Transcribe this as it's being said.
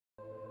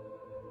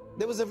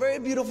There was a very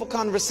beautiful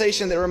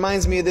conversation that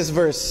reminds me of this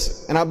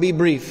verse, and I'll be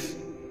brief,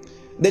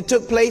 that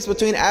took place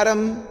between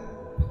Adam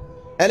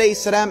alayhi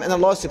salam and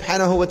Allah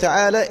subhanahu wa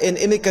ta'ala, and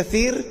Ibn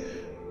Kathir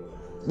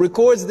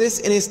records this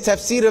in his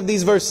tafsir of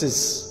these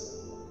verses.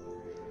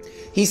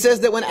 He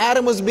says that when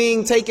Adam was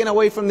being taken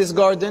away from this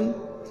garden,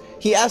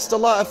 he asked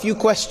Allah a few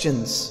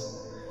questions.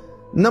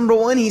 Number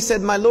one, he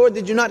said, "My Lord,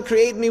 did you not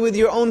create me with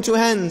your own two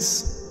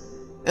hands?"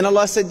 And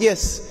Allah said,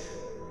 "Yes."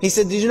 He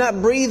said, "Did you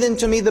not breathe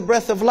into me the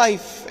breath of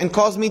life and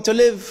cause me to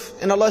live?"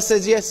 And Allah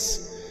says,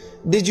 "Yes."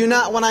 "Did you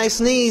not, when I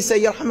sneeze,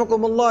 say,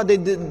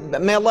 Yarhamakumullah,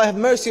 may Allah have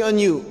mercy on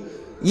you?"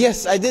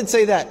 "Yes, I did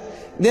say that."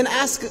 Then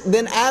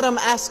Adam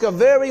asked a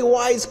very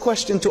wise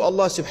question to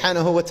Allah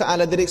subhanahu wa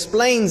ta'ala that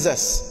explains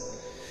us.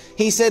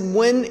 He said,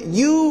 "When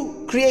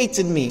you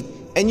created me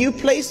and you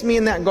placed me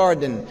in that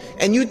garden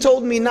and you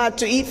told me not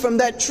to eat from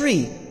that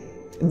tree,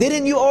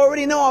 didn't you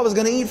already know I was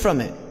going to eat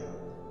from it?"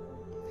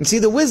 You see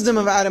the wisdom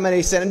of Adam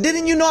alayhi salam.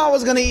 Didn't you know I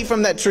was going to eat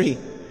from that tree?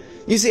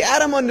 You see,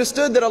 Adam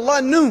understood that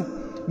Allah knew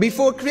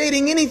before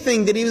creating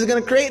anything that He was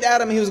going to create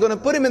Adam, He was going to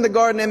put him in the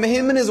garden, and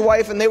him and his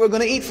wife, and they were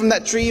going to eat from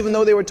that tree even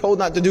though they were told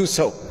not to do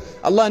so.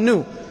 Allah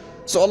knew.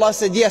 So Allah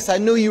said, "Yes, I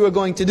knew you were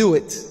going to do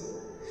it."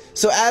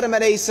 So Adam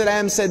alayhi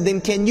salam said,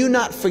 "Then can you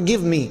not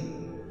forgive me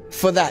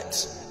for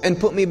that and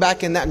put me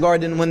back in that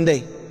garden one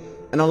day?"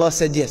 And Allah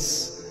said,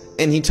 "Yes."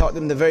 And He taught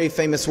them the very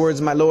famous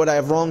words, "My Lord, I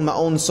have wronged my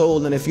own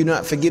soul, and if you do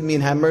not forgive me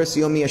and have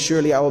mercy on me,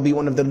 surely I will be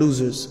one of the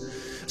losers."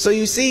 So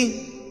you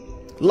see,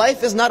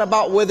 life is not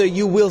about whether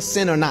you will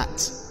sin or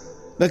not,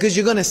 because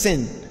you're going to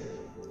sin.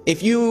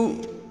 If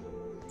you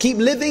keep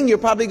living, you're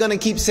probably going to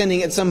keep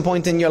sinning at some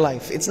point in your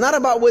life. It's not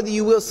about whether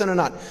you will sin or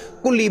not.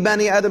 Kulli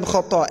bani Adam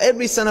khata.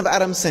 Every son of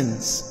Adam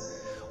sins.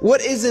 What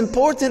is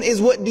important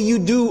is, what do you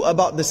do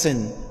about the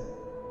sin?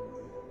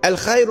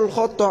 Al-khayrul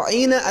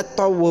khata'ina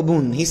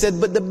at-tawwabun. He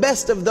said, but the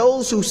best of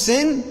those who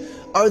sin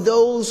are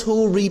those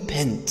who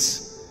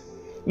repent.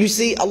 You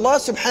see, Allah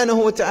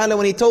subhanahu wa ta'ala,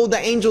 when He told the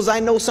angels, "I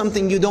know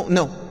something you don't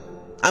know,"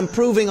 I'm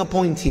proving a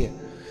point here.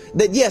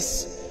 That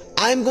yes,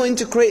 I'm going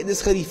to create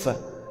this Khalifa.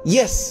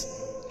 Yes,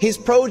 his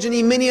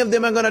progeny, many of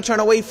them are going to turn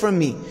away from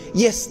me.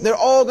 Yes, they're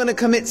all going to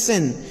commit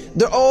sin.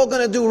 They're all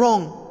going to do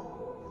wrong.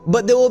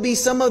 But there will be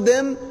some of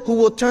them who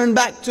will turn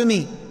back to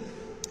me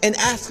and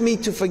ask me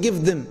to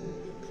forgive them.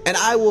 And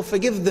I will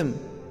forgive them.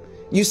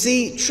 You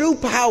see, true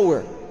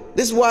power.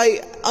 This is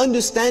why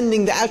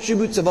understanding the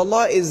attributes of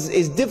Allah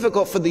is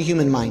difficult for the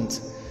human mind.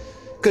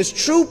 Because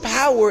true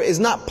power is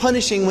not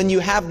punishing when you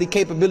have the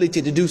capability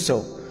to do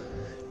so.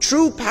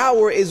 True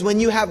power is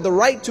when you have the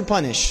right to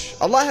punish.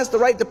 Allah has the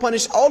right to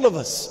punish all of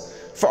us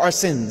for our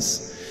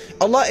sins.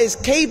 Allah is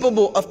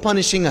capable of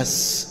punishing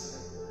us.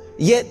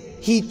 Yet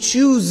He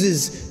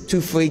chooses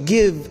to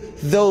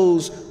forgive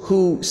those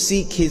who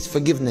seek His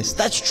forgiveness.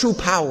 That's true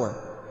power.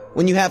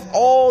 When you have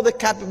all the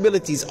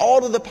capabilities,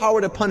 all of the power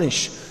to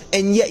punish,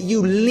 and yet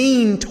you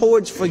lean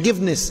towards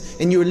forgiveness,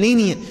 and you're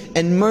lenient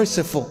and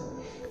merciful.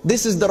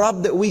 This is the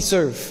Rabb that we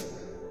serve.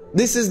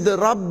 This is the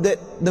Rabb that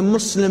the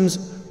Muslims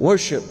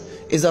worship.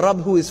 Is a Rabb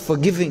who is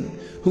forgiving,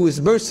 who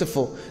is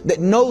merciful, that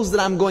knows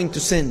that I'm going to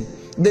sin,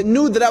 that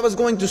knew that I was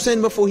going to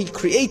sin before He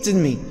created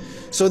me.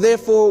 So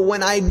therefore,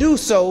 when I do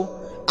so,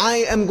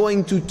 I am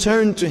going to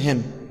turn to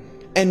Him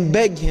and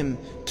beg Him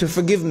to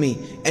forgive me,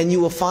 and you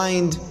will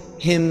find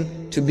Him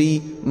to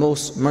be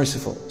most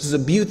merciful. This is a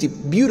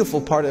beautiful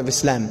part of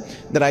Islam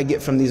that I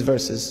get from these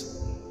verses,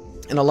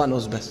 and Allah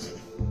knows best.